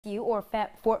or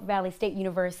Fort Valley State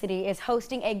University is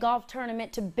hosting a golf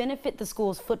tournament to benefit the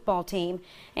school's football team,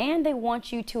 and they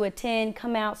want you to attend,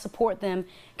 come out, support them.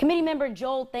 Committee member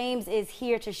Joel Thames is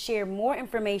here to share more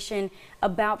information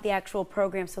about the actual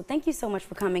program. So thank you so much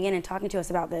for coming in and talking to us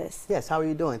about this. Yes, how are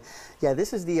you doing? Yeah,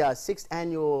 this is the 6th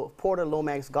annual Porter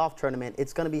Lomax Golf Tournament.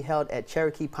 It's going to be held at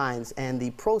Cherokee Pines, and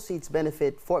the proceeds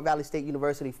benefit Fort Valley State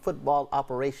University football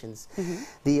operations.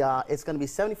 It's going to be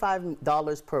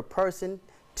 $75 per person,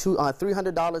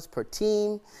 $300 per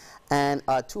team, and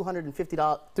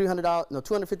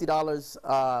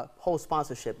 $250 whole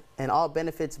sponsorship, and all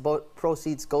benefits, both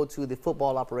proceeds go to the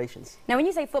football operations. Now, when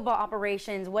you say football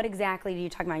operations, what exactly are you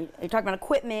talking about? You're talking about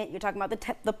equipment. You're talking about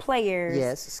the players.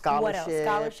 Yes, scholarships. What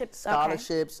else?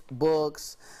 Scholarships, okay.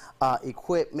 Books,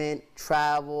 equipment,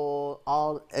 travel,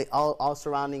 all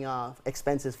surrounding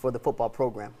expenses for the football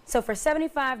program. So for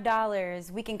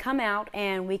 $75, we can come out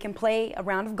and we can play a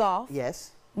round of golf.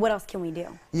 Yes. What else can we do?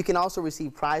 You can also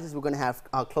receive prizes. We're going to have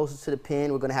closest to the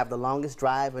pin. We're going to have the longest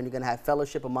drive, and you're going to have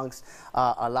fellowship amongst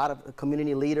a lot of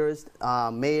community leaders,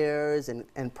 mayors,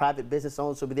 and private business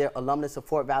owners will be there. Alumnus of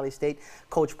Fort Valley State.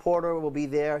 Coach Porter will be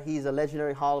there. He's a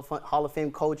legendary Hall of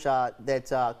Fame coach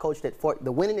that coached at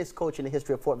the winningest coach in the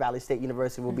history of Fort Valley State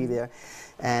University will be there,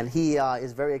 and he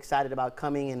is very excited about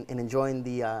coming and enjoying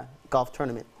the golf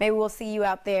tournament. Maybe we'll see you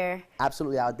out there.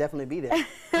 Absolutely, I'll definitely be there.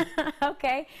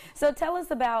 Okay, so tell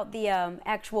us about the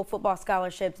actual football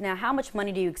scholarships. Now, how much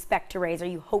money do you expect to raise, or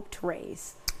you hope to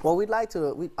raise? Well, we'd like to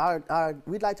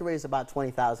raise about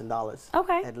 $20,000.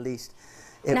 Okay. At least.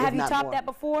 Now, have you topped that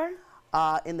before?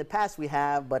 In the past we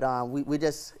have, but we're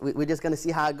just going to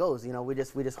see how it goes. You know, we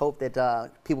just hope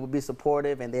that people will be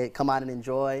supportive and they come out and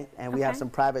enjoy. And we have some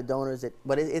private donors.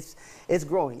 But it's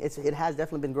growing. It has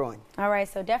definitely been growing. All right,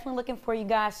 so definitely looking for you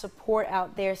guys' support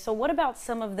out there. So what about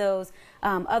some of those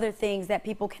other things that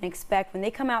people can expect when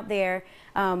they come out there?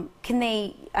 Can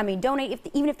they, donate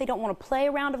even if they don't want to play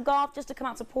a round of golf, just to come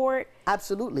out and support?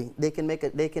 Absolutely, they can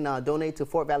donate to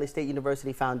Fort Valley State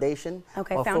University Foundation.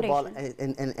 Okay, or foundation.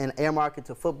 Football and earmark it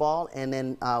to football, and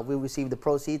then we receive the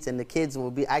proceeds, and the kids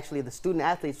will be, actually the student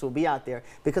athletes will be out there,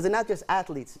 because they're not just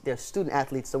athletes, they're student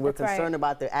athletes, so we're concerned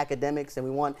about their academics, and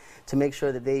we want to make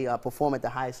sure that they perform at the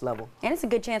highest level. And it's a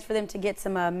good chance for them to get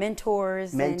some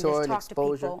mentors and just talk to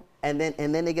people. And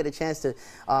then they get a chance to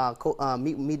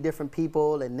meet different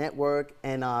people and network,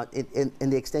 and in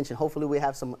the extension, hopefully we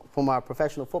have some from our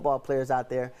professional football players out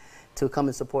there to come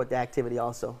and support the activity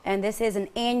also. And this is an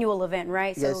annual event,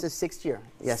 right? Yes, it's 6th year.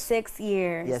 Yes. 6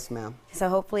 years. Yes, ma'am. So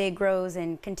hopefully it grows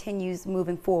and continues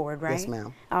moving forward, right? Yes,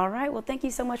 ma'am. All right. Well, thank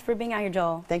you so much for being out here,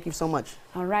 Joel. Thank you so much.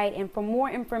 All right. And for more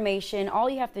information, all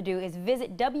you have to do is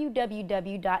visit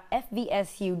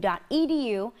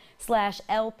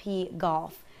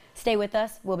www.fvsu.edu/lpgolf. Stay with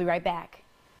us. We'll be right back.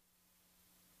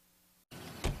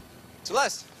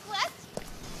 Celeste.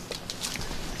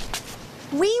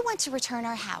 We want to return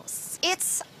our house.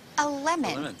 It's a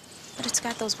lemon. A lemon. But it's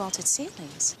got those vaulted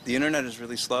ceilings. The internet is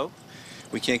really slow.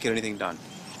 We can't get anything done.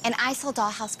 And I sell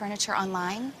dollhouse furniture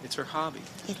online. It's her hobby.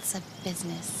 It's a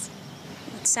business.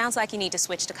 It sounds like you need to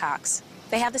switch to Cox.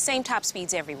 They have the same top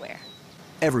speeds everywhere.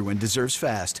 Everyone deserves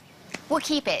fast. We'll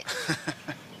keep it.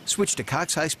 Switch to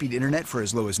Cox high-speed internet for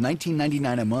as low as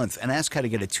 $19.99 a month and ask how to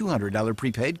get a $200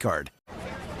 prepaid card.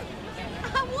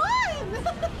 I won!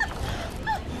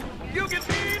 You can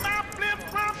see my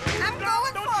flip-flop. I'm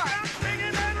going for it.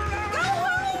 Go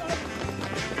home!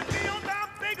 You can see on top,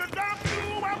 take a drop,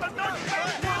 through, I'm a done.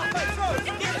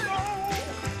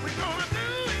 We're gonna do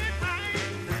it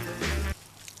right.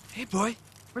 Hey, boy,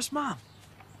 where's Mom?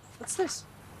 What's this?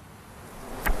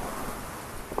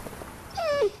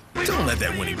 Don't let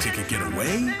that winning ticket get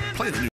away. Play the new